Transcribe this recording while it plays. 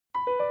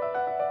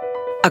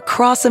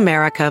Across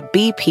America,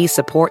 BP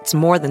supports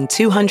more than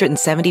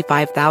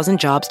 275,000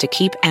 jobs to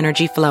keep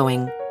energy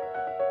flowing.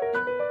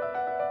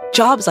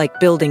 Jobs like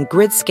building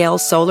grid-scale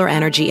solar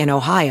energy in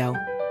Ohio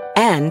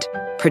and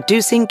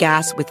producing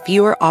gas with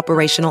fewer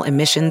operational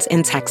emissions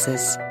in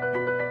Texas.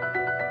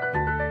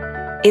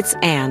 It's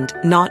and,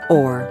 not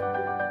or.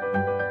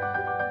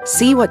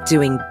 See what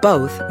doing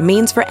both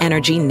means for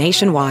energy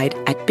nationwide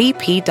at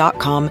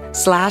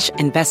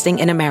bp.com/investing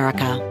in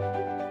America.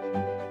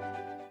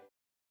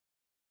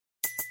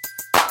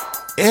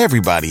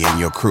 Everybody in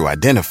your crew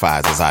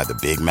identifies as either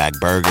Big Mac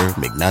Burger,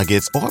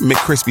 McNuggets, or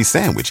McCrispy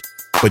Sandwich.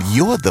 But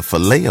you're the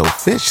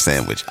Filet-O-Fish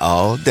Sandwich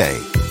all day.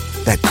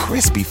 That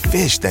crispy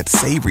fish, that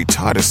savory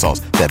tartar sauce,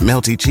 that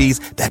melty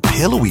cheese, that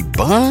pillowy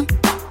bun.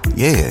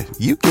 Yeah,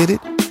 you get it.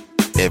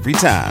 Every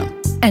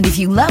time. And if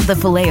you love the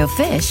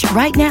Filet-O-Fish,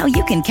 right now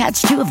you can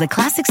catch two of the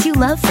classics you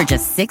love for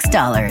just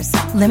 $6.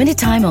 Limited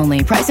time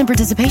only. Price and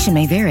participation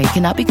may vary.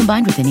 Cannot be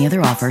combined with any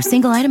other offer.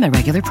 Single item at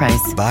regular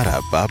price.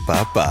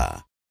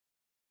 Ba-da-ba-ba-ba.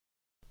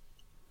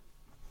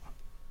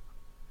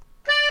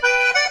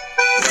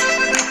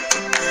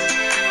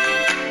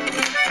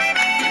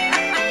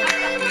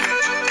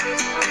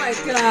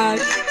 God.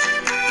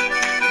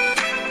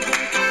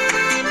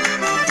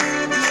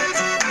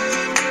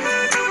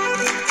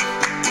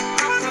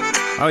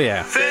 Oh,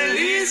 yeah. What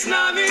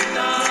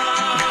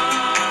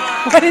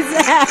is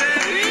that?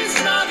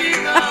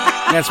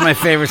 That's my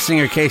favorite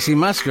singer, Casey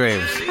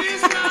Musgraves.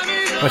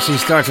 But she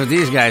starts with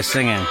these guys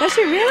singing. Does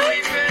she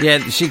really? Yeah,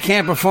 she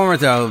can't perform it,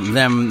 though,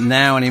 them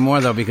now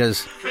anymore, though,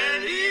 because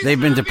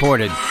they've been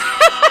deported.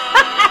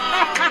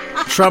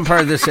 Trump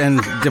heard this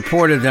and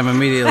deported them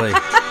immediately.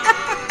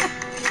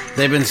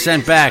 They've been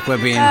sent back,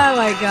 Webby. Oh,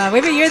 my God.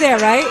 Webby, you're there,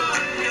 right?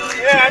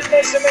 Yeah, I'm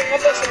listening.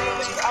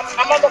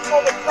 I'm on the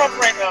phone with Trump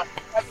right now.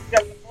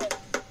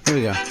 Here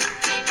we go.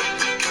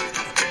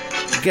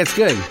 It gets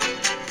good.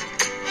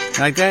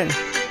 Like that?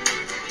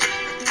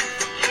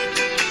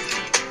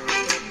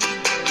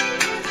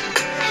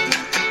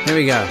 Here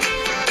we go.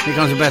 Here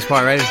comes the best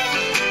part, ready?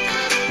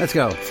 Let's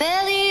go.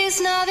 Feliz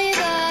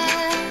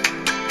Navidad.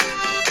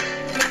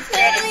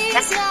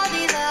 Feliz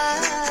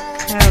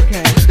Navidad.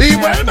 Okay.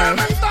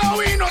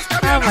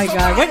 Oh, my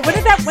God.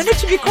 When did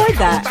she record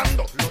that?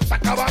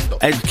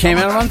 It came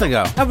out a month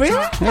ago. Oh,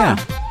 really? Yeah.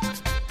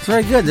 It's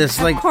very good. There's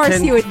like of course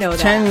 10, you would know that.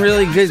 10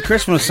 really good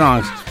Christmas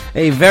songs.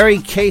 A very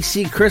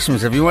Casey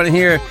Christmas. If you want to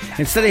hear,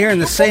 instead of hearing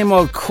the same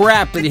old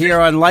crap that you hear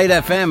on Light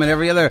FM and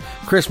every other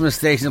Christmas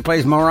station that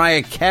plays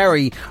Mariah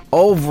Carey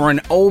over and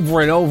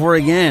over and over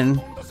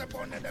again.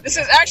 This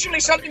is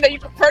actually something that you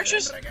can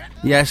purchase?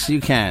 Yes,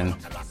 you can.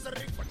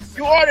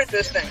 You ordered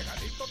this thing.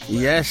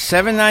 Yes,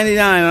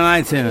 $7.99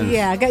 on iTunes.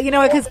 Yeah, you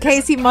know, because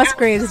Casey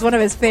Musgraves is one of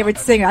his favorite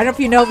singers. I don't know if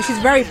you know, she's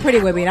very pretty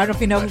with me. I don't know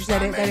if you know who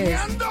that is.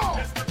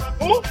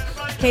 Who?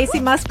 Casey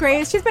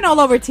Musgraves. She's been all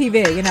over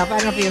TV, you know, but I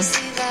don't know if you...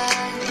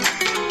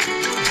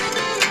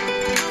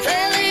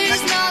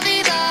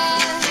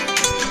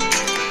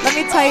 Let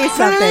me tell you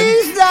something.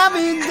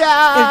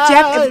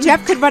 If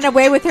Jeff could run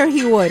away with her,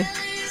 he would.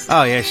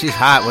 Oh, yeah, she's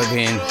hot with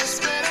being...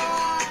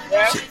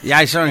 Yeah,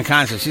 I saw her in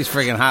concert. She's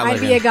freaking hot I'd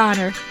looking. be a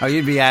goner. Oh,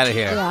 you'd be out of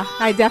here. Yeah,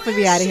 I'd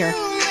definitely be out of here.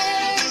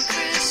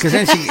 Because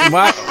then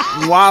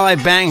while I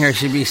bang her,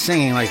 she'd be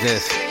singing like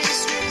this.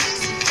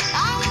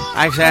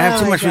 Actually, I have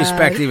too much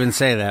respect to even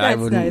say that. That's I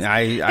wouldn't.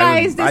 nice.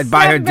 Guys, I'd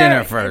buy her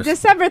dinner first.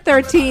 December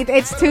 13th.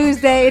 It's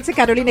Tuesday. It's a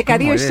Carolina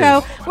Cadillo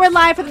show. We're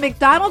live from the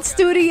McDonald's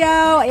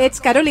studio. It's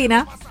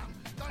Carolina.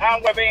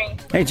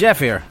 Hey, Jeff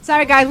here.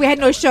 Sorry, guys. We had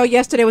no show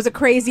yesterday. It was a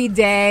crazy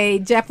day.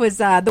 Jeff was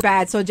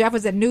bad. So Jeff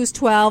was at News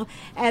 12.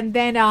 And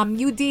then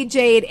you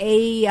DJ'd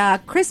a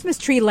Christmas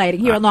tree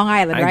lighting here on Long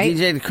Island, right? I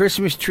DJ'd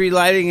Christmas tree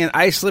lighting in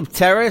Islip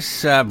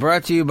Terrace,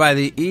 brought to you by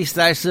the East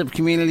Islip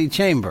Community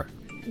Chamber.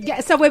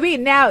 Yeah, so wait,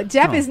 now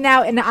Jeff is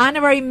now an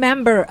honorary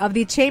member of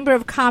the Chamber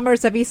of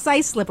Commerce of East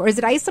Islip, or is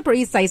it Islip or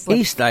East Islip?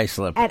 East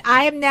Islip. And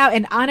I am now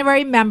an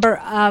honorary member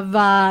of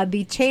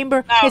the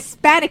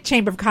Hispanic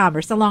Chamber of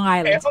Commerce on Long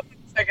Island.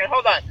 Okay,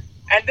 hold on.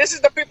 And this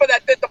is the people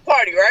that did the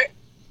party, right?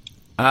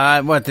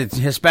 What, the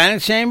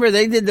Hispanic Chamber?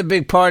 They did the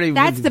big party.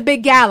 That's the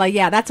big gala,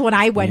 yeah. That's what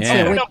I went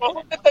to. No, but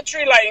who did the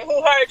tree lighting?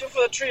 Who hired you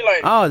for the tree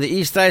lighting? Oh, the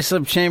East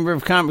Islip Chamber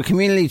of Commerce,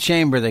 Community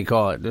Chamber, they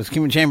call it. It's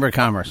Chamber of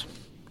Commerce.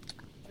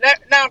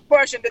 Now,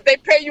 question, did they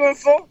pay you in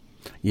full?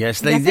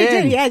 Yes, they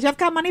did. Yeah, Jeff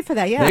got money for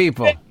that, yeah.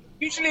 People.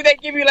 Usually they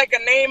give you like a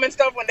name and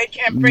stuff when they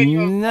can't pay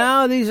you.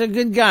 No, these are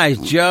good guys.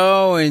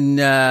 Joe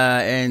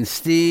and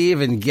Steve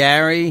and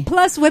Gary.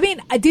 Plus,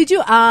 women, did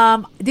you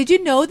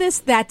know this,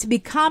 that to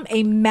become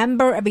a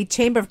member of a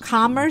Chamber of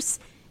Commerce,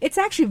 it's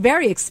actually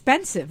very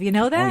expensive. You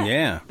know that? Oh,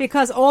 yeah.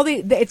 Because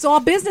it's all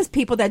business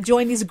people that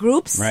join these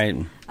groups. Right.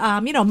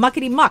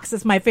 Muckety mucks.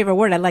 That's my favorite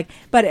word I like.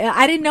 But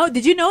I didn't know.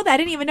 Did you know that? I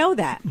didn't even know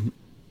that.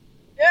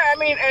 Yeah, I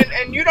mean,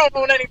 and you don't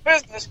own any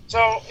business,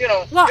 so,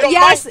 Well,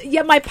 yes,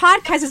 yeah, my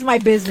podcast is my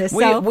business.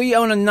 So. We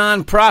own a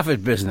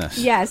non-profit business.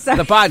 Yes. The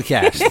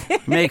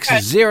podcast makes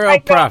zero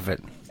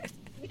profit.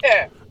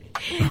 Yeah.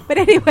 But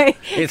anyway,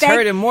 It's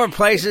heard in more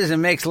places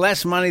and makes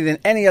less money than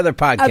any other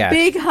podcast. a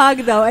big hug,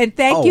 though, and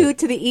thank you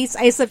to the East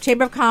Islip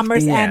Chamber of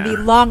Commerce and the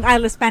Long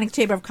Island Hispanic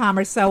Chamber of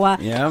Commerce. So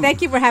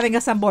thank you for having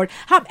us on board.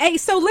 Hey,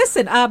 so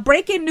listen,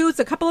 breaking news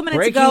a couple of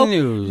minutes ago.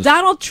 News.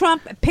 Donald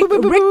Trump picked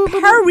Rick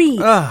Perry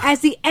as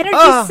the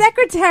Energy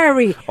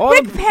Secretary.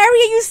 Rick Perry,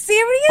 are you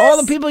serious?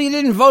 All the people you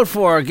didn't vote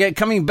for are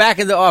coming back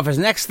into office.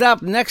 Next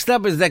up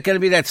is that going to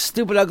be that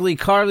stupid, ugly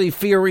Carly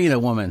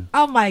Fiorina woman.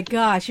 Oh, my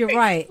gosh, you're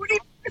right.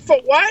 For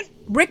what?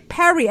 Rick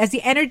Perry as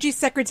the Energy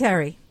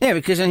Secretary. Yeah,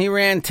 because he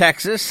ran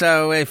Texas,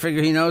 so I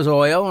figure he knows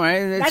oil, right?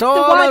 It's That's all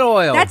the one, about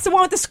oil. That's the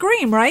one with the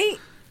scream, right?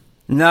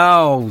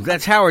 No,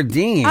 that's Howard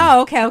Dean.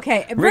 Oh,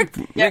 okay. Rick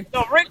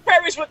Rick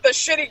Perry's with the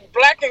shitty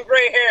black and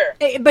gray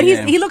hair. But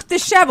he looks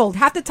disheveled.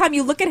 Half the time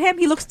you look at him,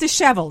 he looks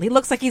disheveled. He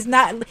looks like he's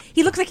not.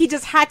 He looks like he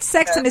just had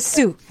sex in his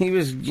suit. He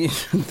was.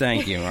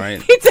 Thank you. All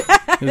right. He does.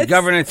 He was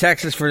governor of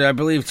Texas for, I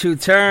believe, 2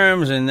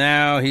 terms, and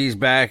now he's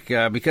back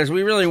because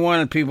we really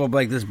wanted people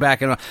like this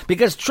back in.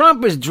 Because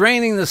Trump is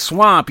draining the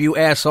swamp, you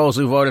assholes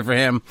who voted for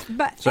him.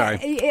 But, Sorry.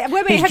 He's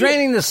He's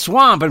draining the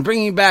swamp and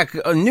bringing back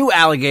new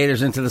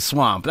alligators into the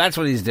swamp. That's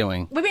what he's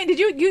doing. Wait, did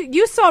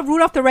you saw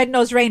Rudolph the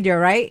Red-Nosed Reindeer,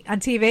 right, on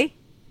TV?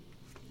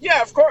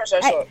 Yeah, of course I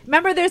saw it.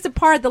 Remember there's a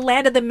part, the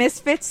Land of the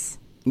Misfits?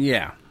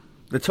 Yeah.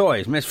 The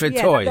toys, misfit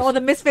toys. All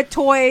the misfit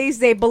toys,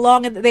 they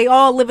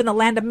all live in the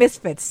land of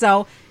misfits.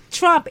 So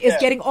Trump is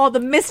getting all the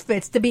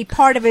misfits to be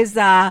part of his,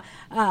 It's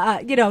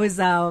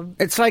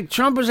like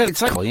Trump was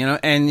it's like,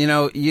 and you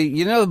know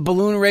the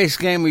balloon race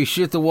game where you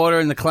shoot the water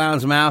in the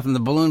clown's mouth and the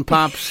balloon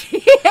pops?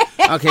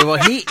 Okay,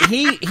 well,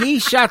 he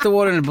shot the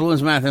water in the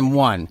balloon's mouth and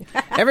won.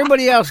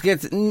 Everybody else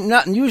gets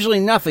usually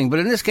nothing, but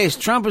in this case,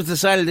 Trump has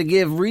decided to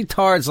give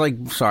retards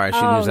like, sorry, I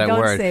shouldn't use that don't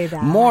word, say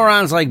that.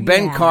 morons like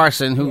Ben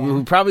Carson,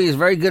 who probably is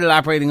very good at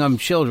operating on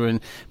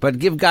children, but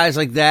give guys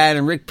like that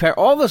and Rick Perry,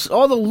 all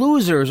the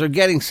losers are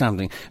getting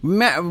something.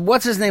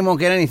 What's his name won't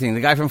get anything.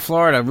 The guy from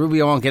Florida,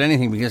 Rubio, won't get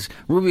anything because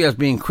Rubio's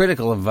being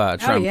critical of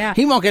Trump. Oh, yeah.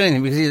 He won't get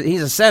anything because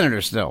he's a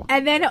senator still.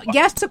 And then,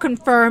 so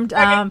confirmed.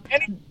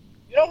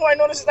 You know who I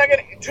noticed is not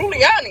getting?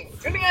 Giuliani.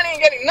 Giuliani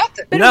ain't getting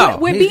nothing. No,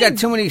 he's got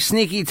too many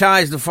sneaky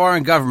ties to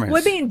foreign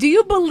governments. Do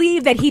you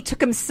believe that he took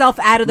himself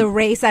out of the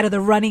race, out of the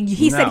running?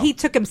 He said he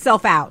took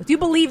himself out. Do you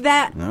believe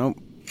that? Nope.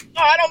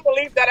 No, I don't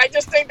believe that. I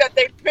just think that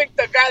they picked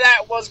the guy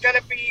that was going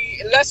to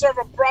be lesser of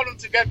a problem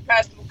to get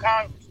passed through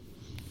Congress.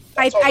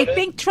 I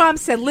think Trump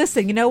said,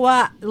 listen, you know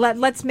what?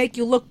 Let's make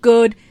you look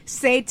good.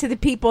 Say to the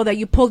people that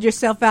you pulled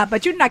yourself out,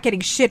 but you're not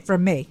getting shit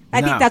from me.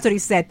 I think that's what he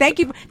said. Thank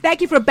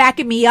you for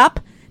backing me up.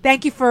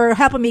 Thank you for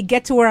helping me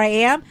get to where I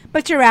am,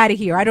 but you're out of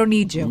here. I don't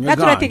need you. That's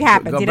what I think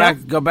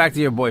happened. Go back to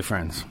your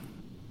boyfriends.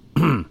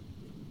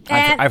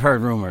 I've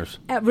heard rumors.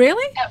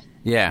 Really?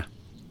 Yeah.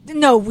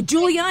 No,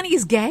 Giuliani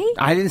is gay?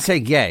 I didn't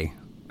say gay.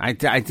 I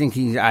think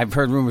I've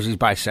heard rumors he's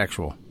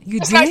bisexual. You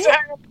It's did? nice to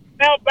have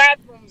male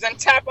bathrooms and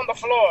tap on the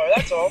floor.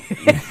 That's all.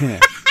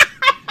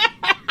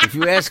 If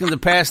you ask him to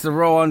pass the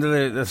roll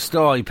under the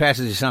stall, he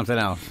passes you something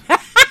else.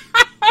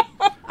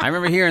 I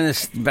remember hearing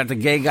this about the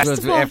gay guy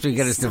after he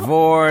got his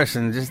divorce,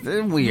 and just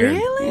weird.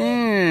 Really?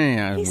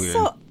 Yeah, He's weird.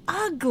 so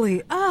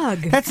ugly. Ugh.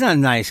 That's not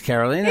nice,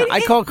 Carolina.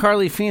 I call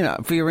Carly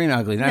Fiorina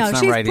ugly. That's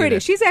not she's right pretty. either.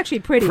 She's actually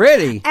pretty.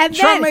 Pretty? And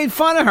Trump then, made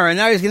fun of her, and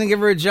now he's going to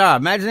give her a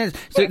job. Imagine it.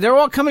 So they're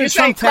all coming You to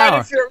Trump say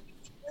Carly Tower.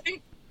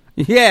 Fiorina?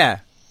 Yeah.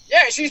 Yeah,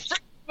 she's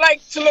pretty,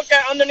 like to look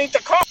at underneath the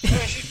car. Yeah,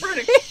 she's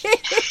pretty.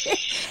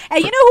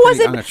 and you know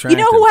Pretty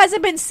unattractive.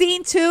 hasn't been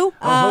seen too?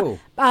 Who?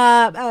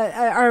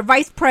 Our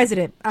vice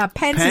president,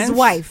 Pence's Pence?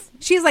 wife.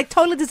 She's like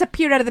totally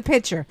disappeared out of the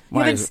picture.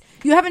 Why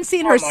You haven't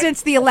seen her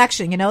since the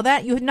election. You know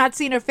that? You have not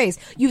seen her face.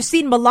 You've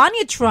seen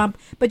Melania Trump,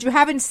 but you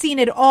haven't seen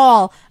it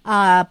all.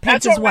 Pence's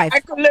That's all right. wife. I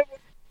could live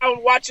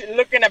without watching,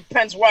 looking at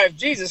Pence's wife.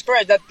 Jesus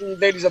Christ, that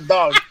lady's a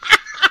dog.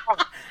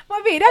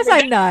 I mean, that's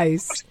not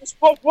nice.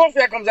 Wolf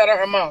that comes out of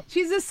her mouth.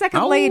 She's the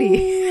second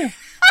lady.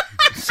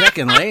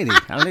 Second lady.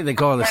 I don't think they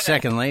call her the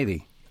second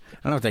lady. I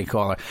don't know what they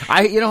call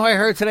her. You know who I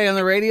heard today on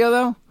the radio,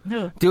 though?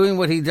 Who? Doing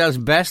what he does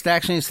best,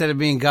 actually, instead of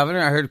being governor.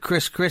 I heard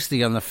Chris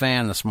Christie on The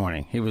Fan this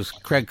morning. He was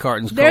Craig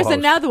Carton's There's co-host.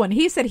 another one.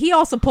 He said he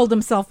also pulled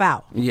himself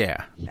out.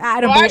 Yeah.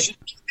 I don't Well, believe. actually,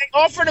 they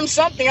offered him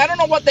something. I don't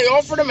know what they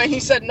offered him, and he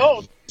said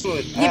no to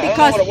it. Yeah, I don't know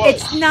because what it was.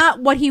 it's not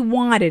what he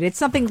wanted. It's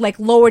something like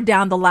lower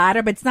down the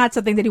ladder, but it's not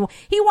something that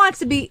he wants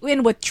to be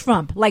in with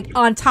Trump, like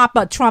on top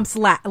of Trump's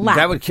lap.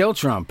 That would kill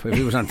Trump if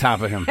he was on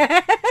top of him.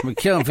 It would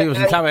kill him if he was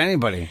on top of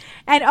anybody.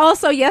 And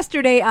also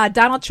yesterday,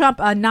 Donald Trump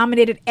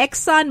nominated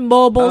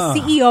ExxonMobil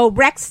CEO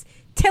Rex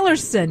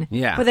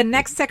Tillerson for the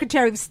next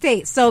Secretary of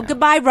State. So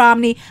goodbye,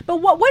 Romney.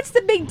 But what's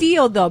the big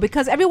deal, though?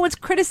 Because everyone's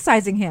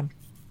criticizing him.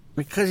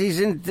 Because he's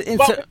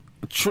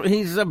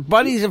he's a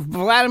buddy of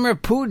Vladimir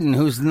Putin,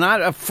 who's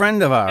not a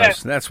friend of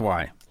ours. Yeah. That's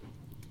why.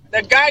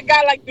 The guy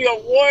got like the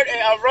award,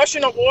 a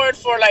Russian award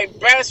for like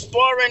best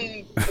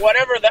foreign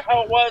whatever the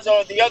hell it was,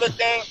 or the other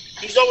thing.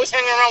 He's always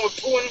hanging around with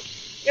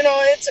Putin.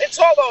 it's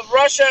all the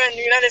Russia and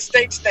the United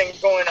States thing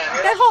going on.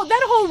 You know?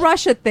 That whole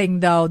Russia thing,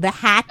 though, the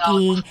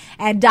hacking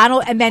and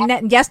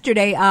then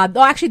yesterday,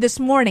 actually this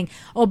morning,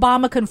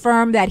 Obama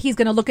confirmed that he's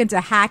going to look into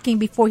hacking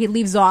before he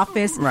leaves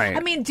office. Right. I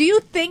mean, do you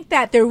think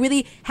that there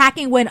really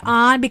hacking went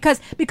on? Because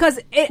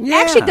it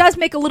actually does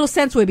make a little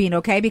sense, Wibin,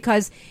 okay?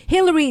 Because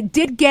Hillary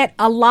did get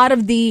a lot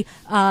of the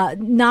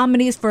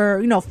nominees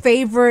for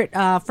favorite,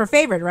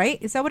 right?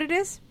 Is that what it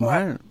is?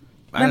 What?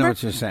 I know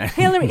what you're saying.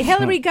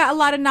 Hillary got a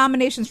lot of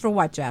nominations for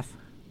what, Jeff?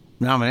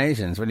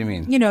 Nominations? What do you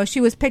mean?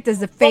 She was picked as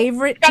the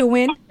favorite to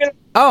win.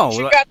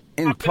 Oh,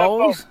 in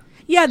polls?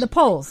 Yeah, the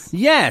polls.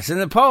 Yes, in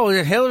the polls,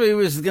 Hillary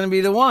was going to be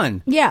the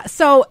one. Yeah,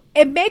 so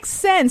it makes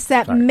sense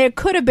that there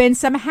could have been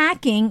some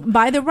hacking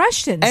by the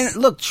Russians. And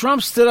look,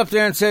 Trump stood up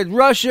there and said,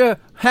 Russia,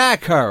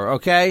 hack her,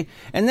 okay?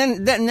 And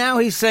then now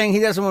he's saying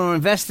he doesn't want to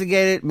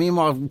investigate it.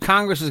 Meanwhile,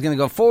 Congress is going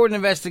to go forward and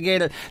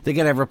investigate it. They're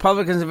going to have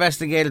Republicans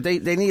investigate it.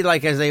 They need,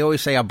 like, as they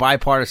always say, a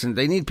bipartisan.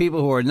 They need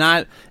people who are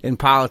not in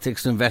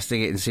politics to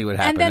investigate and see what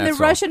happened. And then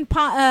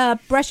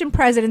Russian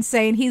president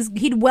saying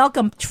he'd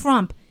welcome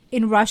Trump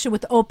in Russia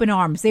with open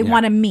arms. They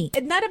want to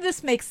meet. None of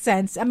this makes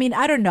sense. I mean,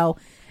 I don't know.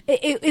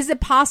 Is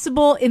it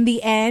possible in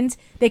the end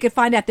they could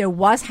find out there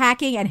was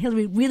hacking and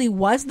Hillary really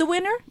was the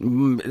winner?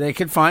 They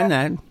could find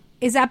that.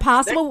 Is that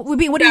possible? What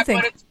do you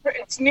think? But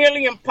it's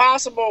nearly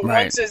impossible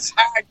once it's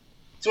hacked.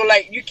 So,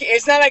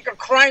 it's not like a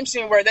crime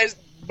scene where there's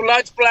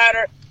blood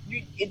splatter.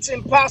 It's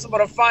impossible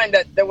to find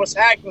that there was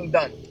hacking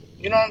done.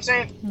 You know what I'm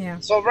saying? Yeah.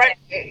 So,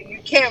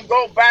 you can't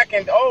go back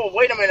and,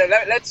 wait a minute,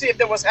 let's see if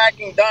there was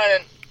hacking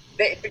done.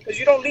 Because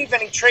you don't leave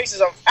any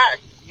traces of hack.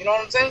 You know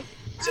what I'm saying?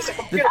 It's just a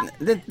computer.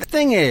 The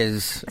thing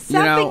is,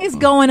 something is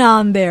going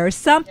on there.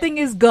 Something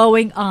is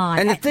going on.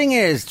 And the thing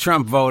is,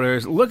 Trump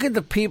voters, look at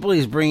the people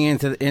he's bringing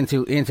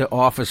into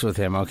office with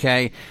him.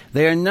 Okay,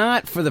 they are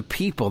not for the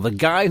people. The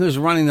guy who's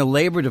running the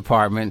Labor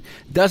Department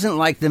doesn't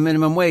like the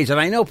minimum wage. And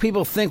I know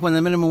people think when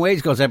the minimum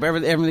wage goes up,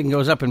 everything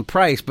goes up in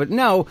price. But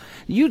no,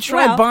 you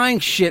try buying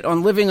shit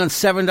on living on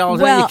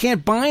 $7 you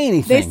can't buy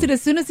anything. They said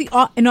as soon as the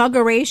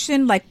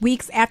inauguration, like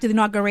weeks after the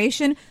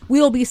inauguration, we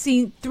will be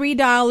seeing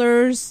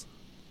 $3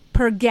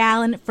 per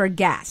gallon for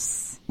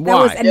gas. Why?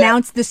 That was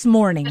announced this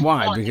morning.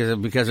 Why?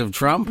 Because of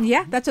Trump?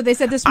 Yeah, that's what they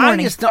said this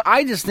morning.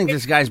 I just think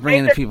this guy's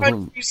bringing the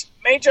people.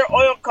 Major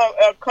oil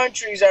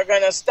countries are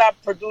going to stop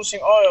producing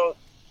oil.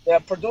 They're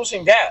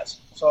producing gas.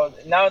 So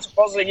now it's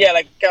supposedly,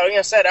 like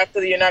Carolina said, after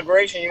the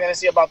inauguration, you're going to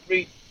see about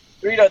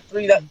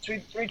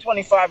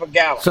 $3.25 a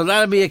gallon. So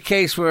that'll be a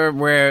case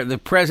where the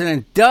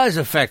president does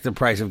affect the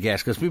price of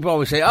gas, because people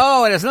always say, it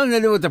has nothing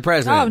to do with the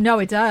president. Oh, no,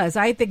 it does.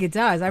 I think it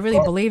does. I really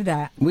believe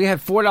that. We had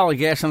 $4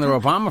 gas under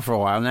Obama for a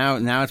while.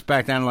 Now it's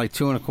back down to like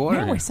 $2.25.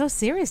 Yeah, we're so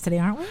serious today,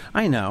 aren't we?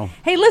 I know.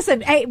 Hey,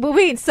 listen.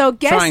 So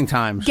guess trying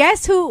times.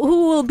 Guess who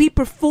will be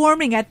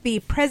performing at the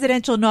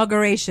presidential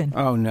inauguration?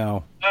 Oh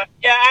no.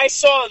 Yeah, I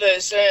saw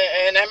this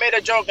and I made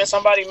a joke and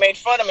somebody made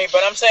fun of me,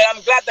 but I'm saying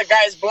I'm glad the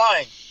guy's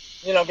blind.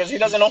 Because he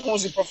doesn't know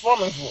who's he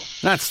performing for.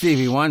 Not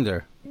Stevie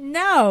Wonder.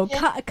 No,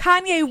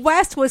 Kanye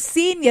West was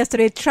seen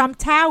yesterday at Trump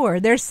Tower.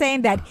 They're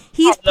saying that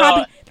it's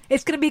going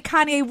to be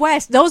Kanye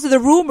West. Those are the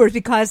rumors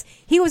because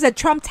he was at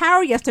Trump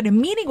Tower yesterday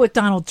meeting with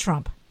Donald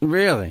Trump.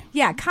 Really?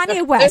 Yeah,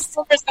 Kanye West.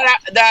 There's rumors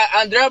that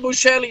Andrea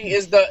Bocelli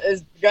is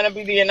going to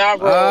be the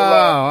inaugural.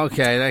 Oh,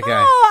 okay, that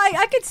guy. Oh,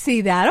 I could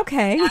see that.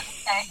 Okay.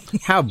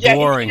 How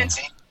boring. You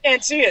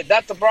can't see it.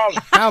 That's the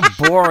problem. How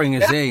boring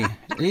is he?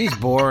 He's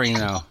boring,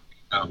 though.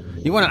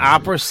 You want an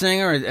opera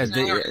singer at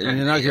the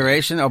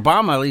inauguration?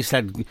 Obama at least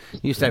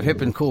used to have hip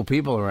and cool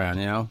people around,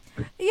 Yeah,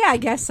 I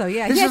guess so.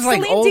 Yeah, this yeah. Is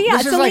like Celine old, Dion.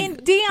 this is Celine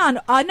like, Dion.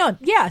 No,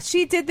 yeah,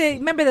 she did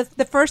remember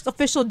the first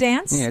official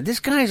dance? Yeah, this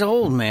guy's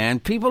old,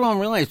 man. People don't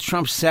realize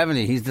Trump's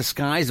 70. He's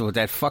disguised with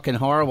that fucking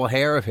horrible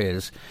hair of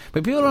his.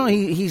 But people don't know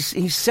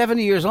he's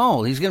 70 years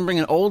old. He's going to bring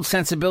an old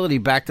sensibility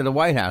back to the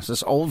White House.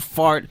 This old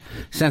fart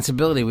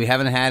sensibility we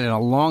haven't had in a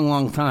long,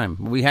 long time.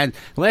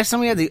 Last time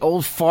we had the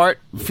old fart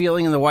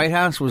feeling in the White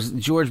House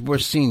was George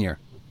Bush Sr.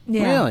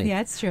 Yeah, really?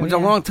 Yeah, it's true. It was a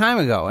long time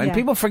ago. And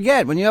people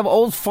forget, when you have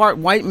old fart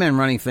white men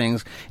running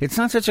things, it's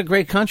not such a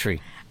great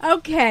country.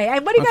 Okay.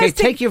 And what do you guys think?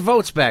 Take your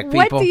votes back, people.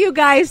 What do you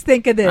guys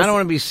think of this? I don't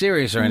want to be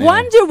serious or anything.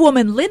 Wonder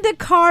Woman, Linda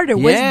Carter,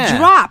 was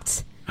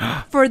dropped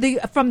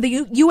from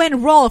the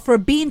UN role for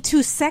being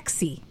too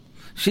sexy.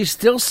 She's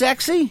still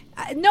sexy?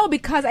 No,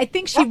 because I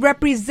think she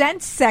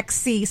represents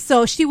sexy,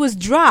 so she was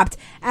dropped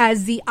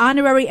as the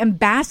honorary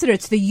ambassador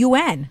to the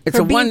UN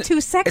for being too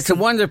sexy. It's a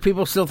wonder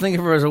people still think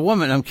of her as a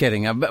woman. I'm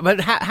kidding.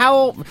 But how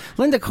old?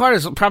 Linda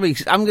Carter's probably.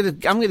 I'm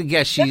gonna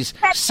guess she's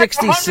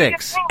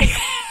 66.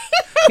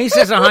 He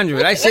says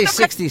 100. I say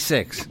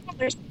 66.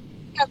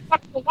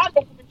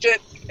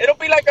 It'll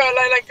be like a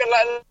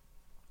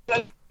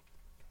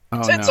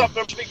tits up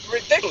and be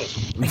ridiculous.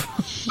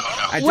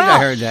 I think I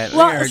heard that.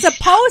 Well,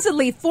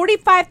 supposedly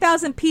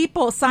 45,000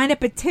 people signed a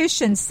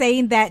petition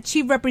saying that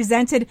she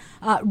represented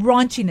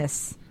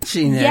raunchiness.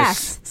 raunchiness.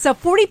 Yes. So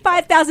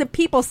 45,000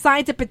 people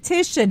signed a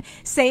petition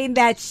saying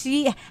that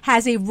she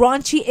has a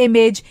raunchy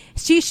image.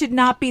 She should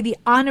not be the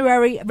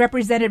honorary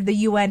representative of the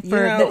UN for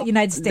the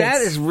United States.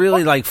 That is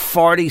really like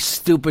farty,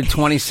 stupid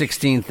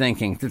 2016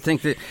 thinking. To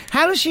think that,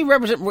 how does she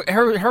represent?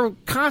 Her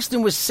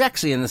costume was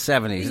sexy in the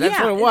 70s. That's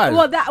what it was.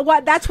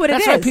 Well, that's what it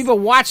is. That's why people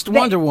watched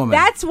Wonder Woman.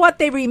 That's what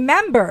they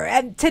remember.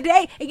 And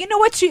today, you know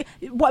what?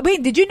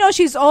 Wait, did you know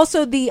she's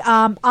also the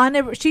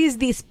she's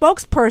the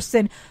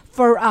spokesperson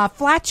for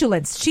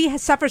flatulence. She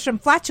suffers from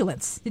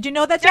flatulence. Did you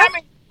know that, Jeff? I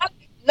mean,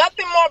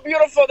 nothing more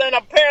beautiful than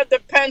a pair of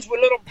Depends with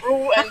little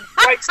blue and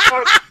white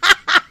stars.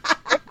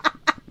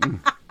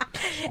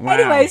 Wow.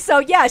 Anyway,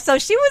 so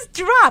she was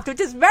dropped,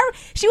 which is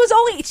she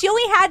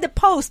only had the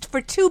post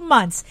for 2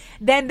 months.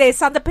 Then they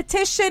signed the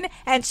petition,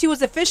 and she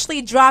was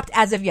officially dropped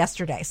as of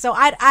yesterday. So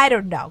I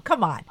don't know.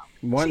 Come on.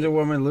 Wonder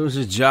Woman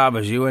loses job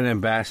as UN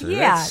ambassador.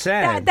 Yeah, that's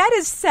sad. That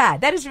is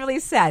sad. That is really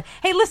sad.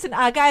 Hey, listen,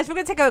 guys, we're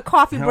going to take a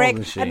coffee How break,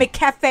 old is she? a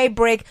McCafe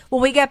break.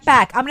 When we get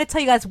back, I'm going to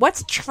tell you guys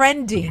what's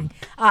trending.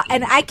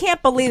 And I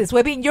can't believe this.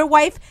 I mean, your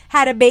wife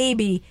had a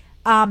baby.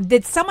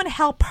 Did someone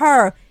help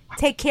her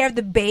take care of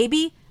the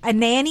baby? A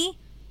nanny?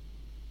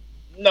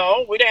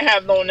 No, we didn't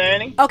have no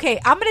nanny. Okay,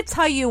 I'm going to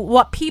tell you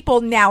what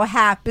people now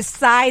have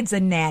besides a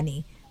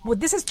nanny. Well,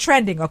 this is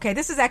trending, okay?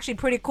 This is actually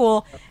pretty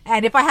cool.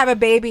 And if I have a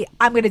baby,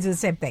 I'm going to do the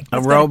same thing.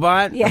 A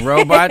robot? Yeah. A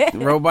robot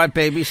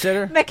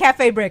babysitter?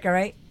 McCafe break, all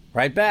right?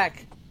 Right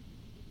back.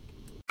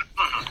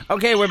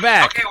 Okay, we're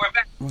back.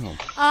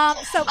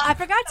 So I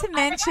forgot to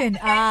mention,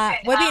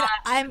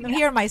 I'm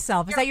hearing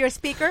myself. Is that your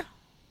speaker?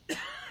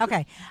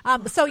 Okay.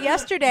 So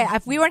yesterday,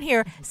 we weren't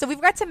here, so we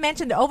forgot to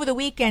mention that over the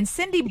weekend,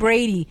 Cindy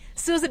Brady,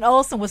 Susan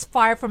Olsen, was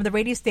fired from the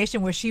radio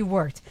station where she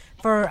worked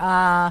for,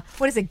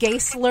 gay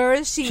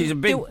slurs. She's a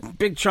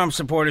big Trump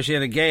supporter. She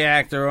had a gay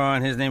actor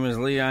on. His name is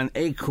Leon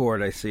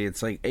Acord, I see.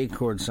 It's like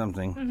Acord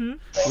something.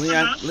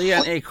 Mm-hmm.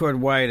 Leon Acord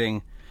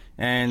Whiting.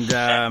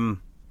 And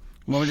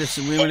we want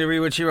to read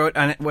what she wrote,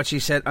 what she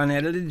said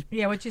unedited.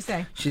 Yeah, what'd you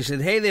say? She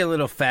said, "Hey there,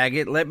 little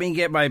faggot. Let me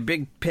get my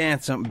big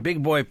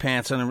boy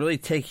pants on, and really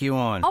take you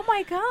on. Oh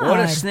my God! What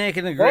a snake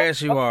in the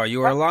grass you are.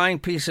 You are a lying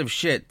piece of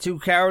shit. Too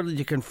cowardly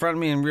to confront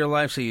me in real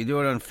life, so you do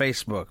it on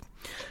Facebook.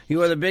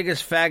 You are the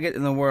biggest faggot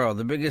in the world,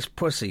 the biggest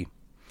pussy.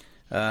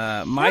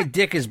 My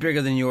dick is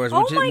bigger than yours,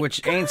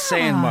 which ain't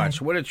saying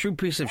much. What a true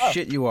piece of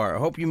shit you are. I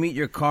hope you meet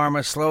your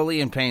karma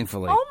slowly and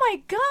painfully." Oh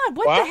my God!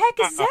 What the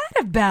heck is that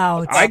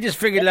about? I just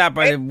figured it out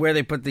by where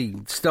they put the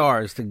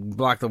stars to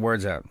block the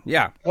words out.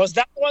 Yeah. Was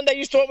that the one that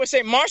used to always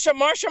say, Marsha,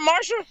 Marsha,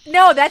 Marsha?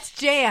 No, that's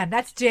Jan.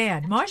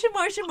 Marsha,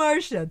 Marsha,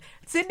 Marsha.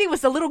 Cindy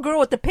was the little girl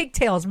with the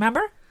pigtails,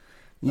 remember?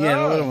 Yeah,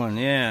 the little one.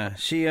 Yeah,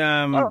 she.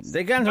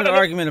 They got into an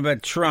argument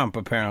about Trump,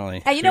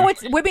 apparently. And you know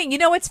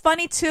what's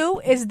funny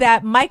too is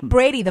that Mike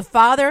Brady, the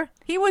father,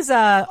 he was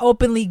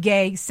openly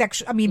gay.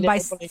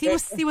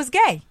 He was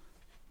gay.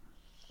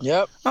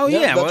 Yep. Oh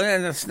yep, yeah, well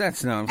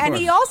that's no. And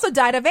he also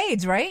died of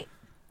AIDS, right?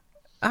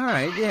 All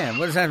right, yeah.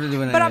 What does that have to do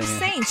with anything? But I'm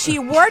saying she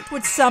worked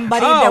with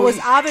somebody that was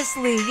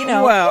obviously,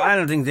 Well, I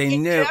don't think they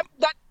knew.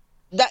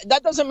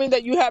 That doesn't mean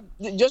that you have,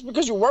 just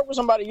because you work with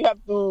somebody, you have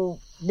to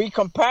be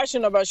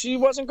compassionate about. She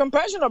wasn't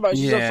compassionate about.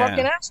 She's a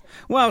fucking ass.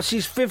 Well,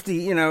 she's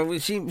 50.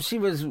 She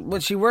was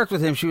when she worked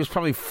with him. She was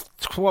probably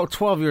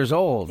 12 years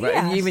old, right?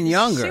 Yeah, even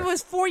younger. She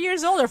was 4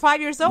 years old or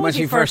 5 years old when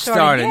she first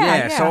started.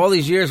 Yeah. So all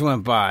these years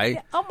went by.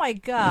 Yeah. Oh my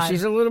God.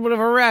 She's a little bit of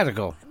a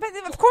radical. But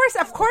of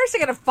course, they're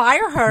gonna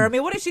fire her. I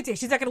mean, what does she think?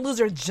 She's not gonna lose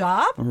her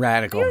job?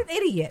 Radical. You're an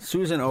idiot.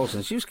 Susan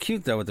Olsen. She was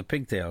cute though with the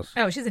pigtails.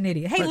 Oh, she's an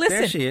idiot. Hey, but listen.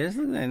 There she is.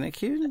 Isn't that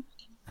cute?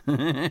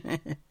 You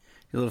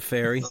little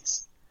fairy.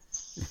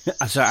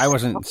 Sorry, I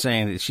wasn't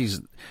saying that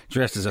she's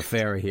dressed as a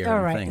fairy here. All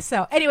right.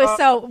 So anyway,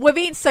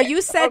 Waveen, so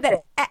you said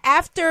that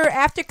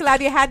after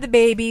Claudia had the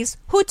babies,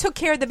 who took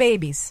care of the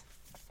babies?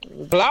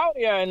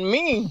 Claudia and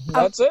me.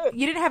 That's it.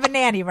 You didn't have a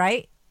nanny,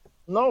 right?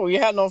 No, we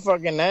had no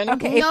fucking nanny.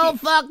 Okay, no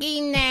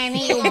fucking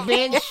nanny, you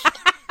bitch.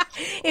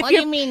 What do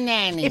you mean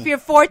nanny? If you're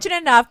fortunate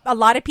enough, a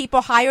lot of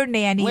people hire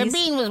nannies.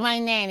 Webin was my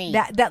nanny.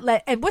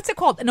 And what's it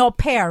called? An au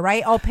pair,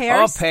 right? Au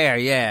pairs? Au pair,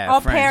 yeah. Au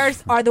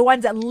pairs are the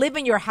ones that live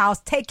in your house,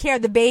 take care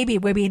of the baby.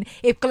 I mean,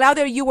 if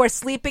Claudia, you were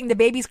sleeping, the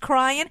baby's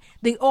crying,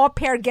 the au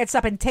pair gets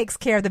up and takes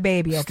care of the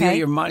baby, okay? Steal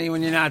your money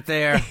when you're not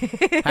there.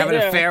 Have an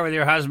affair with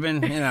your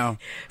husband,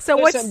 So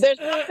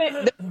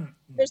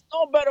there's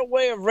no better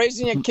way of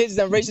raising your kids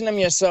than raising them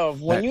yourself.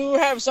 When you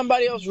have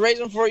somebody else raise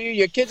them for you,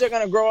 your kids are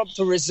going to grow up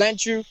to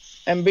resent you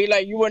and be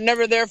like, you were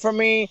never there for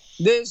me.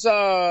 This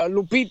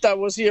Lupita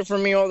was here for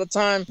me all the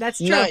time. That's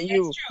true. Not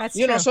you. That's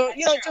true. So,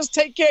 just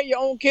take care of your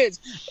own kids.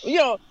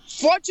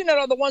 Fortunate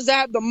are the ones that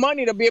have the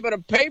money to be able to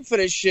pay for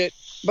this shit.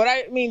 But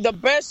I mean, the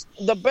best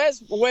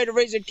way to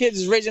raise your kids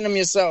is raising them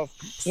yourself.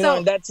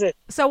 And that's it.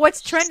 So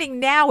what's trending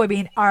now,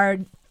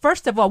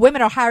 first of all,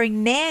 women are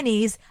hiring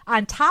nannies.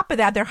 On top of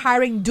that, they're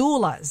hiring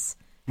doulas.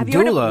 Have you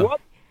heard of what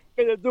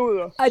is a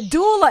doula? A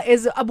doula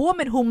is a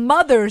woman who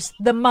mothers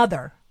the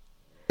mother.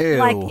 Ew.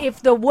 Like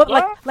if the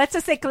woman, let's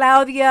just say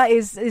Claudia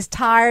is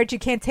tired, she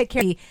can't take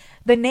care of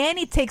the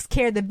nanny takes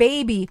care of the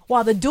baby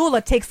while the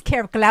doula takes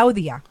care of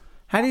Claudia.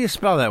 How do you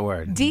spell that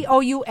word?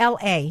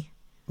 Doula.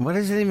 What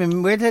is it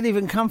even? Where did that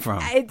even come from?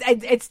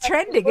 It's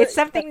trending. It's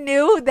something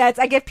new that's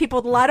I give people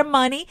a lot of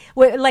money.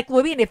 Like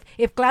women,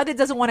 if Claudia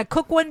doesn't want to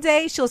cook one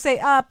day, she'll say,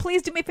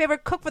 "Please do me a favor,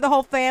 cook for the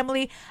whole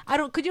family.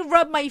 Could you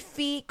rub my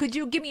feet? Could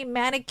you give me a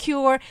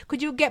manicure?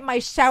 Could you get my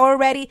shower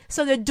ready?"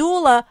 So the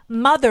doula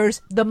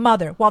mothers the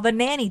mother while the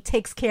nanny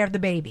takes care of the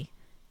baby.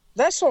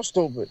 That's so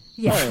stupid.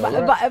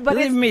 Yeah, but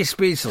Leave me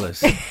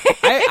speechless.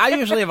 I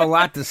usually have a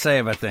lot to say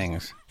about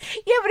things.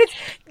 Yeah,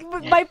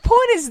 but my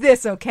point is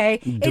this, okay?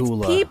 Doula.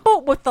 It's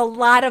people with a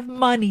lot of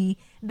money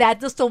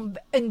that just don't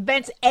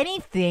invent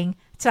anything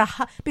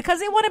because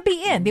they want to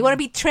be in. They want to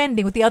be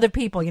trending with the other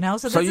people, you know?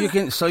 So you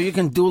can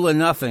doula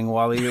nothing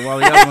while the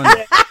other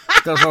one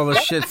does all the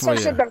shit for you.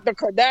 That's something that the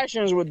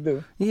Kardashians would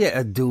do. Yeah,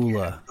 a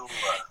doula.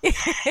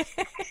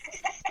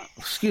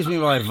 Excuse me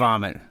while I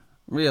vomit.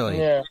 Really?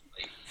 Yeah.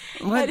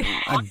 What?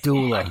 A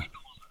doula.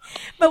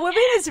 But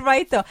Wabin is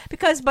right though,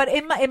 because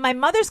in my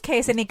mother's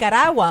case in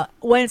Nicaragua,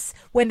 when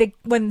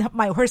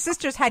her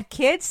sisters had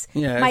kids,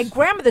 yes. My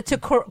grandmother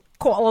took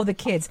all of the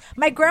kids.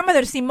 My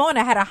grandmother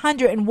Simona had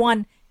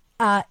 101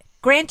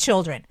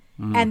 grandchildren,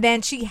 and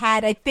then she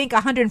had I think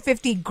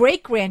 150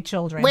 great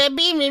grandchildren.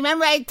 Baby,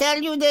 remember I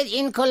tell you that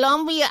in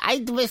Colombia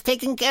I was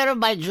taken care of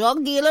by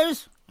drug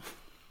dealers?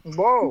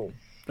 Whoa.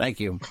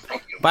 Thank you.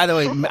 By the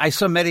way, I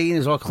saw Medellin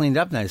is all cleaned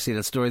up now. You see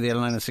that story the other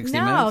night in 60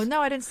 Minutes?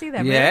 No, I didn't see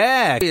that.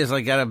 Yeah. He has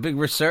got a big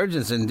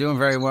resurgence and doing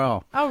very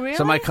well. Oh, really?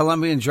 So my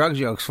Colombian drug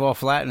jokes fall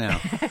flat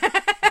now.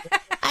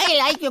 I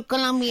like your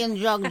Colombian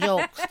drug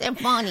jokes. They're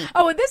funny.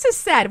 Oh, and this is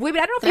sad. I don't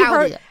know if you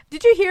heard.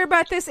 Did you hear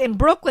about this? In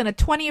Brooklyn, a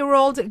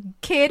 20-year-old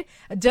kid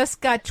just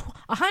got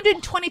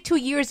 122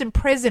 years in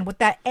prison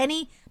without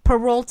any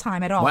parole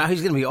time at all. Wow,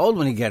 he's going to be old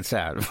when he gets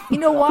out. You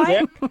know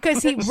why?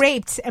 Because he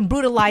raped and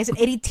brutalized an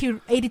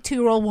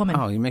 82-year-old woman.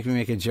 Oh, you make me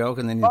make a joke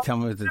and then you tell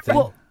me what the thing.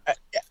 Well,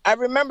 I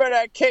remember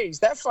that case.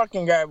 That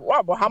fucking guy.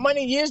 Wow, but how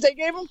many years they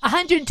gave him?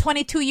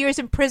 122 years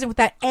in prison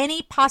without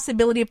any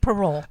possibility of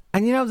parole.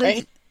 And you know, go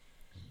ahead.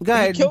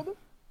 He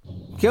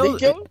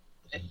killed him?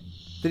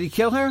 Did he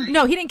kill her?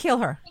 No, he didn't kill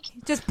her.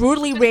 He just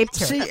brutally raped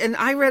her. See, and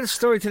I read a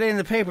story today in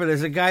the paper.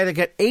 There's a guy that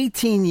got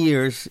 18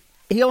 years.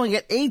 He only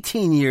got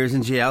 18 years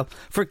in jail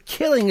for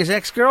killing his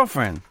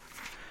ex-girlfriend.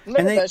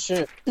 That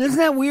shit. Isn't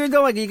that weird,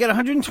 though? Like, you get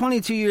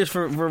 122 years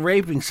for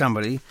raping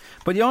somebody,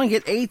 but you only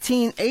get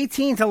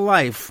 18 to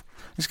life.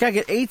 This guy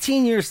got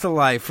 18 years to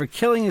life for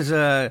killing his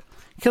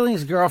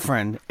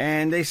girlfriend,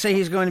 and they say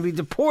he's going to be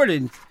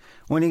deported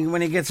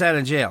when he gets out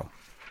of jail.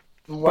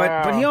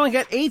 Wow. But he only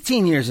got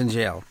 18 years in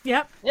jail.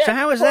 Yep. Yeah, So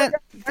how is that?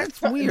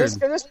 That's weird.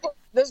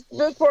 This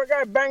poor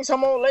guy bangs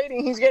some old lady,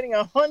 and he's getting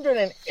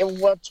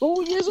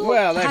 102 years old?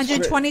 Well, that's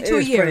 122 it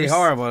is years. pretty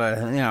horrible.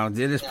 It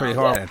is pretty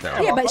horrible.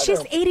 Yeah, but she's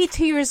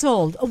 82 years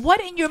old.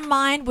 What in your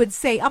mind would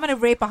say, I'm going to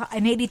rape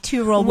an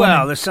 82-year-old woman?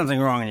 Well, there's something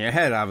wrong in your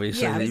head,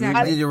 obviously. Yeah, You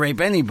exactly. need to rape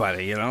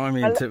anybody, you know? I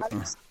mean,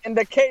 In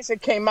the case,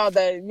 it came out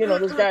that,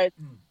 this guy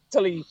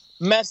totally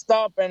messed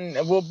up and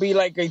will be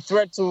like a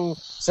threat to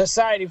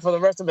society for the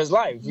rest of his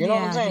life. You know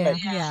what I'm saying?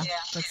 Yeah.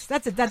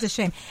 That's a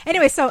shame.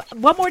 Anyway, so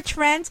one more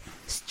trend.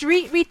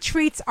 Street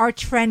retreats are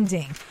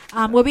trending.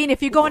 Wabin,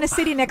 if you go in a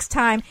city next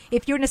time,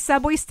 if you're in a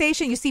subway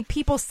station, you see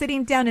people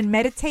sitting down and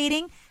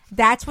meditating,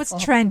 that's what's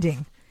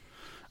trending.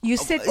 You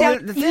sit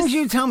down. The things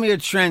you tell me are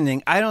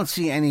trending, I don't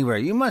see anywhere.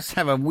 You must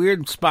have a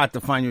weird spot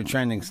to find your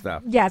trending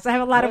stuff. Yes, I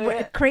have a lot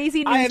of crazy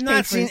newspapers. I have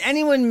not seen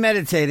anyone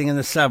meditating in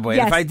the subway.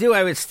 Yes. If I do,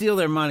 I would steal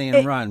their money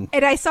and run.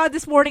 And I saw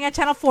this morning on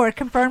Channel 4. It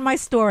confirmed my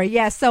story.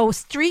 Yes, so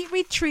street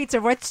retreats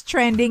are what's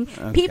trending.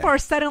 Okay. People are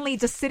suddenly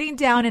just sitting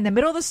down in the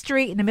middle of the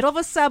street, in the middle of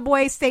a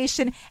subway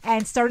station,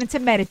 and starting to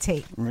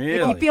meditate.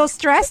 Really? If you feel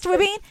stressed,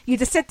 Wabin, you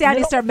just sit down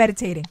and start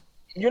meditating.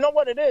 You know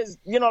what it is?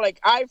 Like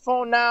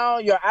iPhone now,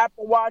 your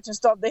Apple Watch and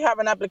stuff, they have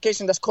an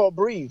application that's called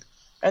Breathe.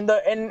 And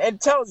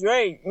it tells you,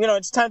 hey,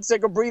 it's time to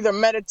take a breather,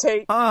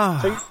 meditate.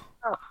 So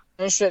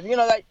and shit.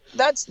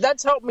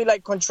 That's helped me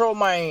control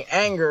my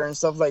anger and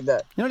stuff like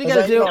that. You know what you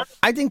got to do?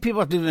 I think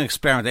people have to do an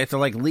experiment. They have to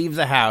leave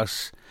the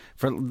house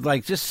for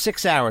just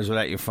 6 hours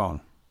without your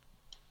phone.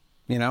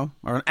 Or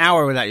an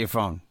hour without your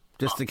phone.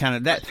 Just to kind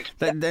of that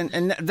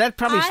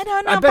probably. I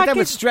don't know. I bet that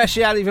would stress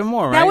you out even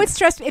more, right? That would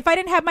stress me. If I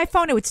didn't have my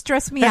phone, it would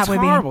stress me out. That's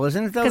horrible,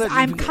 isn't it? Because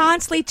I'm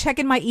constantly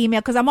checking my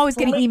email because I'm always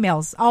getting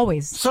emails.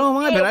 Always. So am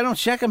I, but I don't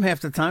check them half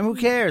the time. Who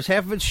cares?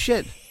 Half of it's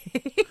shit.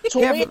 To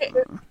me,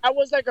 I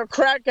was like a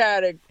crack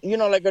addict,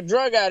 like a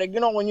drug addict.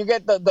 When you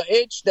get the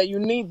itch that you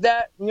need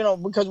that,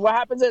 because what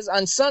happens is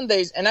on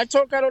Sundays, and I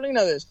told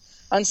Carolina this.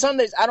 On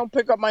Sundays, I don't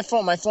pick up my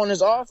phone. My phone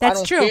is off.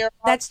 That's true.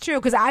 That's true.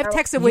 Because I've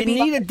texted Wibby.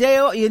 You need a day.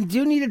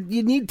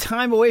 You need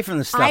time away from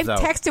the stuff. I've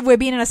texted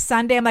Wibby on a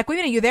Sunday. I'm like, wait a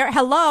minute, you there?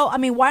 Hello. I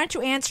mean, why aren't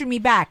you answering me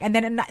back? And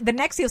then the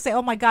next he'll say,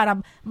 oh my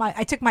God,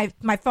 I took my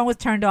phone was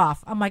turned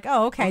off. I'm like,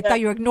 oh okay. I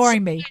thought you were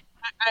ignoring me.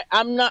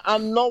 I'm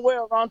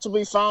nowhere around to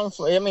be found.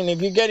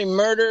 If you're getting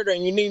murdered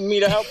and you need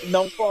me to help,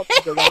 don't call me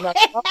because I'm not.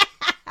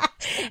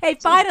 Hey,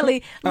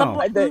 finally,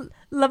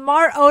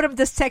 Lamar Odom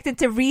just checked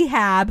into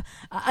rehab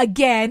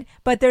again,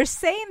 but they're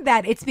saying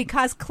that it's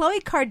because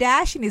Khloe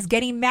Kardashian is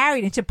getting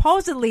married, and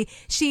supposedly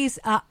she's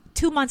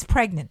 2 months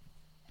pregnant.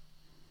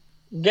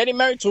 Getting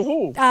married to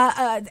who?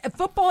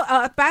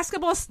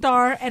 Basketball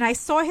star, and I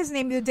saw his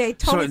name the other day.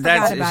 Totally So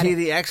forgot about is he it.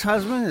 the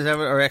ex-husband? Is that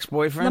or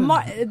ex-boyfriend?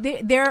 Lamar,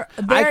 they're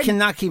I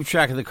cannot keep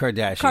track of the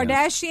Kardashians.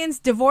 Kardashian's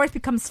divorce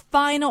becomes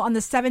final on the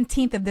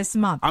 17th of this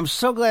month. I'm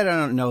so glad I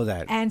don't know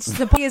that. And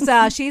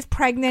she's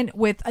pregnant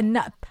with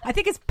I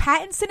think it's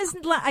Pattinson.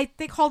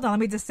 Hold on, let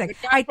me just say.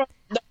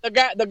 The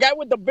guy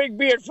with the big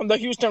beard from the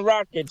Houston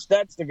Rockets.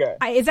 That's the guy.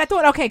 Is that the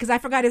one? Okay, because I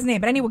forgot his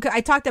name. But anyway, I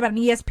talked about it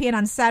on ESPN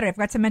on Saturday. I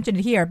forgot to mention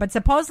it here. But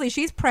supposedly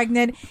she's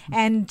pregnant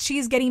and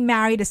she's getting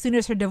married as soon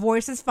as her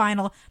divorce is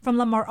final from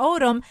Lamar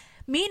Odom.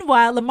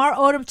 Meanwhile, Lamar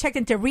Odom checked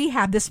into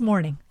rehab this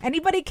morning.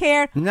 Anybody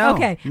care? No.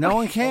 Okay. No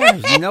one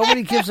cares.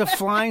 Nobody gives a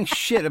flying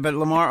shit about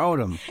Lamar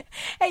Odom.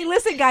 Hey,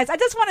 listen, guys. I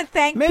just want to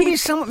thank Maybe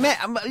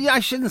I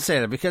shouldn't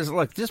say that because,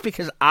 look, just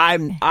because I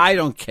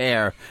don't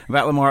care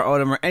about Lamar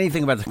Odom or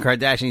anything about the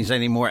Kardashians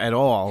anymore at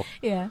all,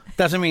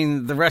 doesn't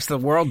mean the rest of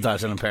the world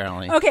doesn't,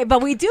 apparently. Okay,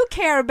 but we do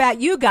care about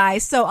you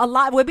guys. So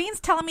Wabin's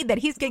telling me that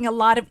he's getting a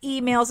lot of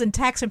emails and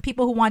texts from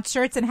people who want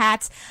shirts and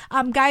hats.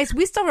 Guys,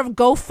 we still have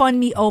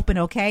GoFundMe open,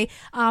 okay?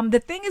 The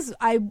thing is,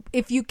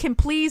 if you can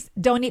please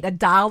donate $1,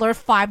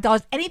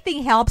 $5,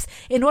 anything helps.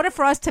 In order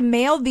for us to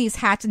mail these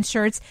hats and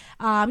shirts,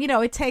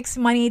 it takes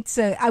money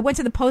I went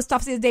to the post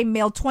office the other day,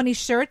 mailed 20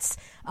 shirts.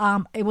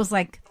 It was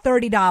like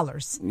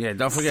 $30. Yeah,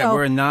 don't forget,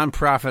 we're a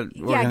non-profit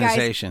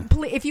organization.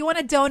 Guys, if you want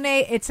to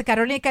donate, it's a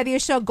Carolina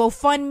Cadillo Show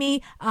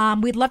GoFundMe.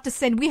 We'd love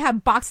to we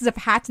have boxes of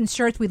hats and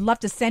shirts. We'd love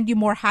to send you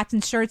more hats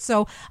and shirts.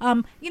 So,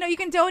 you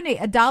can donate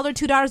 $1,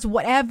 $2,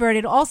 whatever. And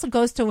it also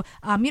goes to,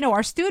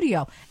 our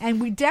studio.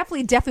 And we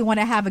definitely want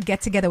to have a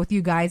get-together with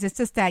you guys. It's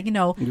just that, You've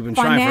been financially.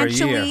 trying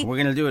for a year. We're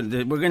going to do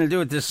it. We're going to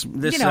do it this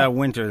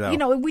winter,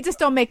 though. We just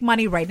don't make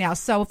money right now.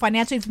 So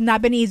financially, it's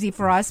not been easy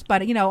for us.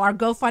 But, our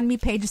GoFundMe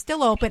page is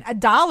still open.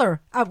 $1.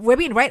 We're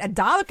being right.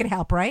 $1 could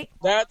help, right?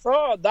 That's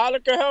all.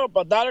 $1 could help.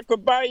 $1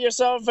 could buy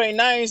yourself a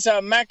nice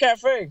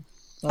McCafe.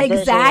 Okay,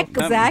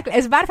 Exactly.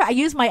 As a matter of fact, I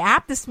used my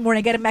app this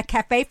morning. Get a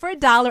McCafe for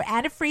 $1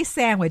 and a free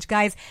sandwich.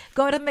 Guys,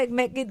 go to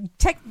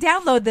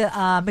download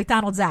the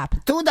McDonald's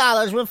app.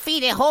 $2 will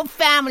feed a whole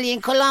family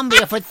in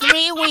Colombia for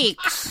 3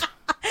 weeks.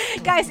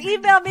 Guys,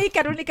 email me,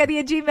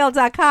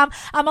 carolinacadillo@gmail.com.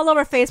 I'm all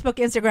over Facebook,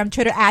 Instagram,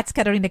 Twitter,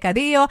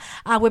 @CarolinaCadillo.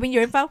 Women,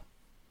 your info?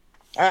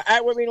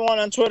 At Webin1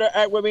 on Twitter,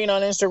 at Webin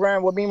on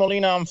Instagram, Webin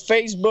Molina on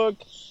Facebook.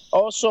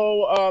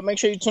 Also, make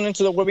sure you tune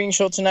into the Webin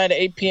Show tonight at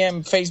 8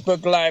 p.m.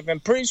 Facebook Live.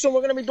 And pretty soon we're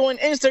going to be doing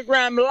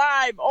Instagram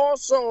Live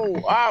also.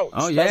 Ouch.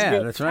 Oh, yeah,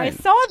 that's right. I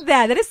saw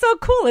that. That is so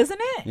cool,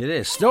 isn't it? It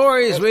is.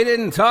 Stories we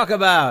didn't talk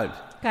about.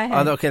 Go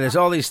ahead. Okay, there's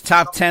all these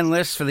top 10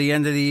 lists for the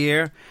end of the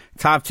year.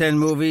 Top 10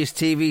 movies,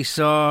 TV,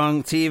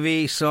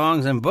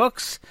 songs, and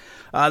books.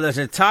 There's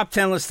a top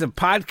 10 list of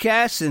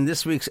podcasts in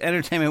this week's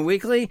Entertainment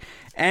Weekly,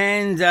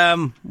 and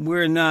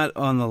we're not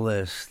on the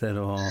list at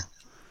all.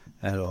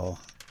 At all.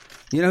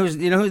 You know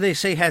who they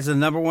say has the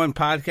number one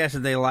podcast that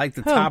they like,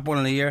 the top one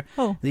of the year?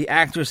 Who? The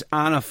actress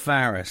Anna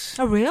Faris.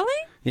 Oh, really?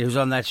 He was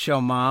on that show,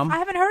 Mom. I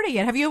haven't heard it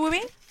yet. Have you,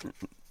 Wumi?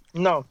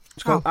 No.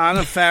 It's called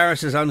Anna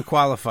Faris is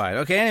Unqualified.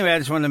 Okay, anyway, I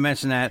just wanted to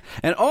mention that.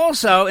 And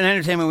also, in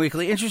Entertainment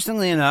Weekly,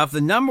 interestingly enough,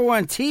 the number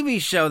one TV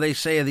show, they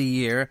say, of the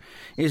year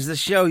is the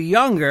show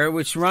Younger,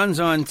 which runs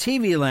on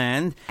TV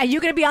Land. And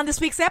you're going to be on this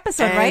week's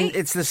episode, right?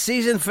 It's the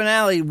season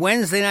finale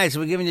Wednesday night,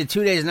 so we're giving you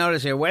 2 days'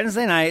 notice here.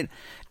 Wednesday night,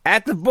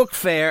 at the book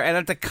fair and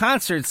at the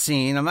concert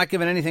scene. I'm not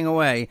giving anything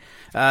away.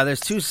 There's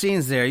 2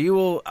 scenes there. You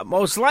will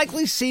most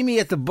likely see me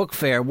at the book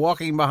fair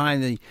walking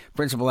behind the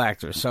principal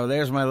actor. So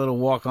there's my little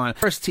walk-on.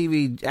 First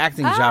TV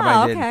acting job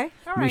I did. Okay.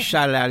 All right. We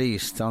shot it out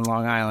east on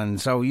Long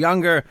Island. So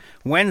Younger,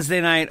 Wednesday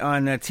night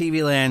on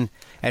TV Land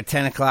at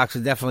 10 o'clock.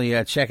 So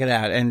definitely check it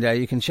out. And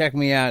you can check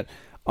me out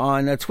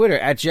on Twitter,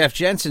 at Jeff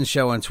Jensen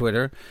Show on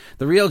Twitter,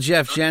 The Real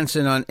Jeff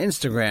Jensen on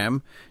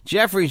Instagram,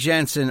 Jeffrey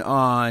Jensen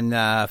on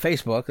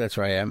Facebook, that's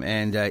where I am,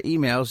 and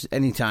emails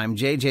anytime,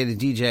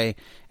 jjthedj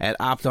at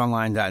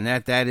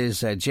optonline.net. That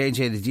is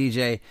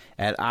jjthedj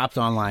at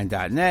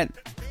optonline.net.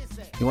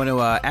 You want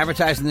to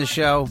advertise in this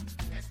show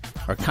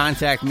or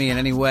contact me in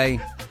any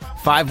way,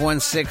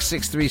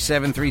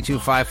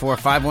 516-637-3254,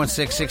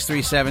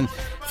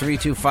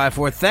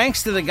 516-637-3254.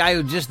 Thanks to the guy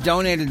who just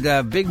donated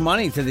big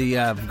money to the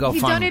GoFundMe. He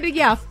donated,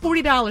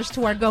 $40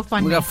 to our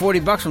GoFundMe. We got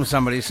 $40 from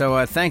somebody,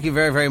 so thank you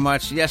very, very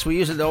much. Yes, we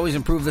use it to always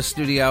improve the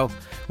studio,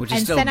 which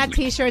is still... And send out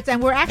T-shirts,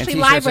 and we're actually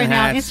live right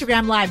now on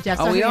Instagram Live, Jeff.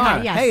 Oh, we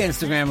are? Yes. Hey,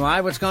 Instagram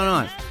Live, what's going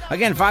on?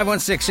 Again,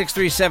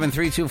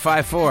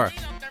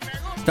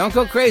 516-637-3254. Don't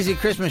go crazy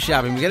Christmas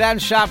shopping. Get out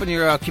and shop in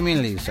your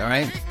communities, all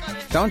right?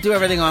 Don't do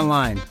everything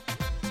online.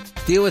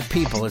 Deal with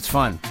people. It's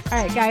fun. All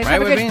right, guys.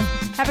 Right,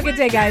 have a good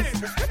day, guys.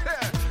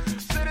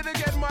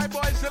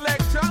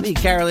 The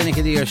Carolina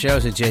Cadillo Show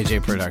is a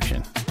JJ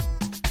production.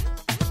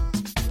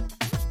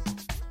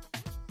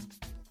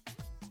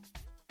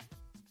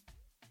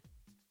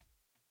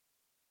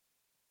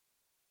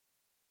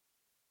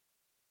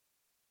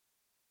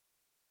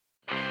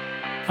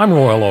 I'm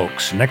Royal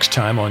Oakes. Next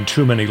time on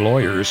Too Many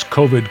Lawyers,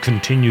 COVID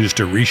continues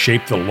to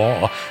reshape the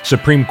law.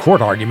 Supreme Court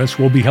arguments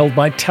will be held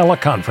by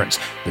teleconference.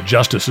 The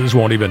justices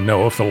won't even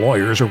know if the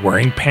lawyers are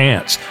wearing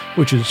pants,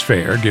 which is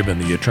fair given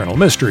the eternal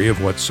mystery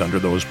of what's under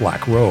those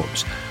black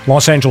robes.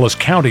 Los Angeles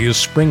County is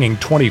springing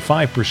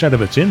 25%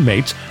 of its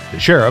inmates.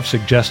 The sheriff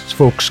suggests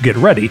folks get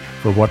ready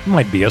for what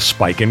might be a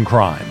spike in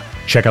crime.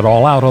 Check it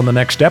all out on the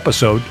next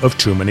episode of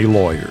Too Many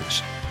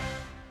Lawyers.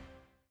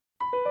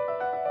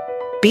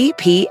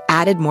 BP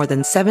added more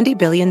than $70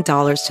 billion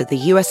to the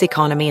U.S.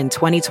 economy in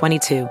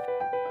 2022.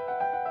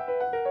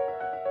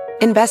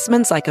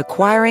 Investments like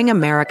acquiring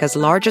America's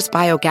largest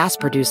biogas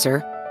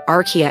producer,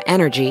 Archaea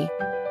Energy,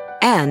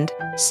 and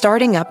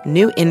starting up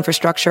new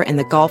infrastructure in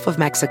the Gulf of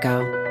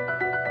Mexico.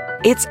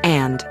 It's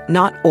and,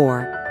 not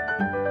or.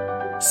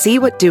 See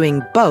what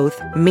doing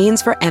both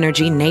means for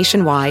energy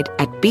nationwide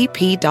at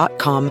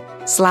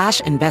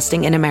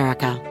bp.com/investing in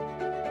America.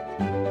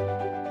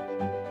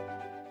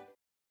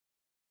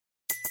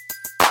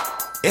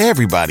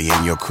 Everybody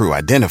in your crew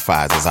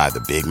identifies as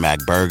either Big Mac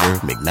Burger,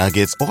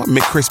 McNuggets, or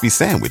McCrispy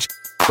Sandwich.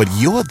 But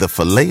you're the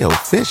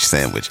Filet-O-Fish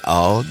Sandwich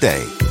all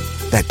day.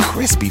 That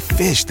crispy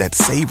fish, that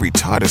savory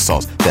tartar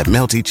sauce, that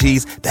melty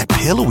cheese, that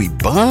pillowy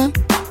bun.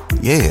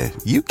 Yeah,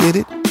 you get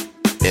it.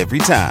 Every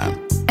time.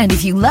 And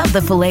if you love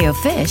the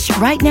Filet-O-Fish,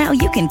 right now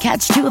you can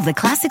catch two of the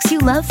classics you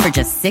love for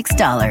just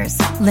 $6.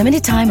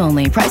 Limited time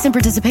only. Price and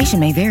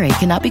participation may vary.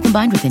 Cannot be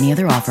combined with any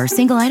other offer.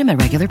 Single item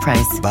at regular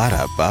price.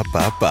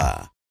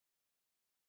 Ba-da-ba-ba-ba.